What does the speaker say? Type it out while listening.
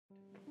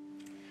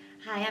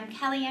Hi, I'm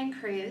Kellyanne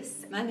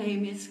Cruz. My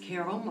name is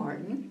Carol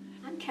Martin.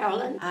 I'm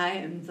Carolyn. I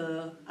am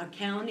the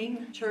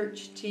accounting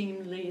church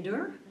team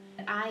leader.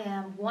 I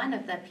am one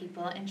of the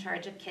people in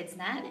charge of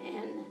KidsNet.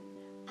 And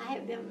I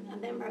have been a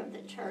member of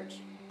the church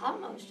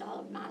almost all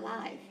of my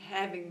life.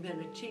 Having been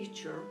a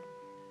teacher,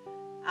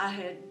 I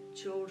had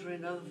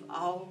children of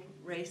all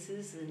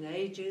races and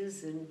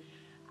ages, and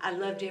I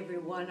loved every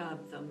one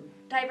of them.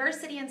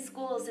 Diversity in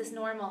schools is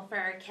normal for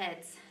our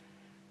kids.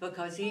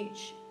 Because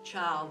each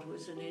child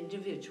was an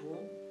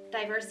individual.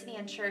 Diversity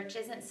in church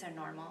isn't so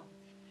normal.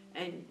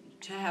 And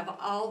to have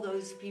all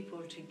those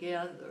people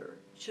together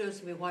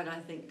shows me what I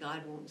think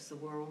God wants the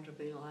world to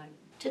be like.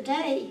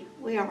 Today,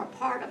 we are a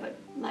part of a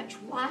much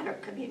wider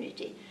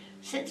community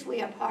since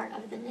we are part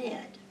of the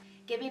Nett.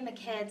 Giving the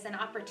kids an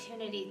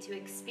opportunity to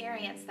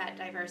experience that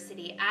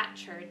diversity at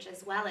church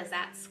as well as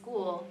at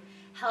school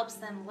helps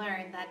them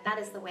learn that that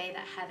is the way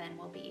that heaven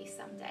will be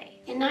someday.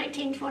 In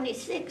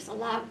 1926, a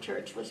log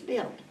church was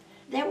built.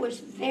 There was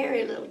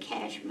very little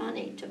cash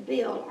money to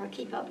build or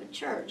keep up a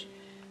church,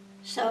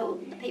 so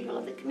the people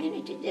of the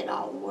community did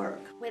all the work.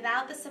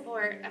 Without the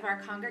support of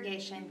our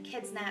congregation,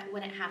 KidsNet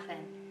wouldn't happen.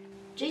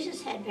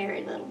 Jesus had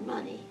very little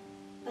money,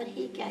 but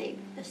he gave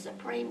the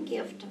supreme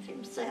gift of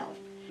himself.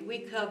 We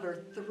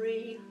cover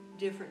 3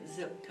 different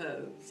zip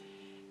codes,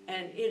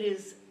 and it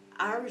is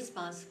our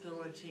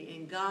responsibility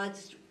and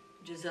God's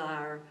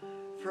desire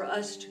for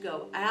us to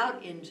go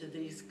out into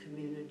these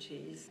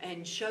communities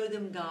and show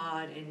them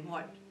God and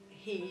what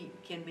He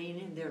can mean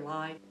in their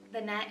life. The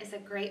Nett is a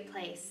great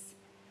place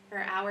for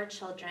our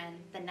children,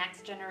 the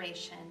next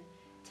generation,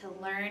 to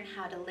learn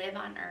how to live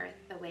on earth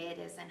the way it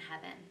is in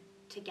heaven,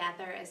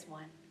 together as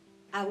one.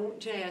 I want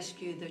to ask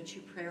you that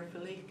you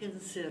prayerfully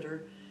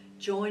consider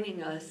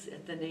joining us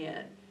at the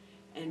Nett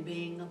and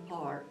being a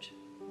part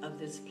of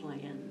this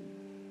plan.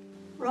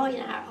 Roy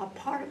and I are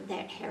part of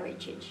that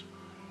heritage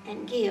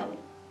and give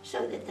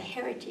so that the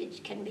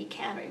heritage can be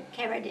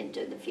carried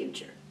into the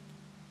future.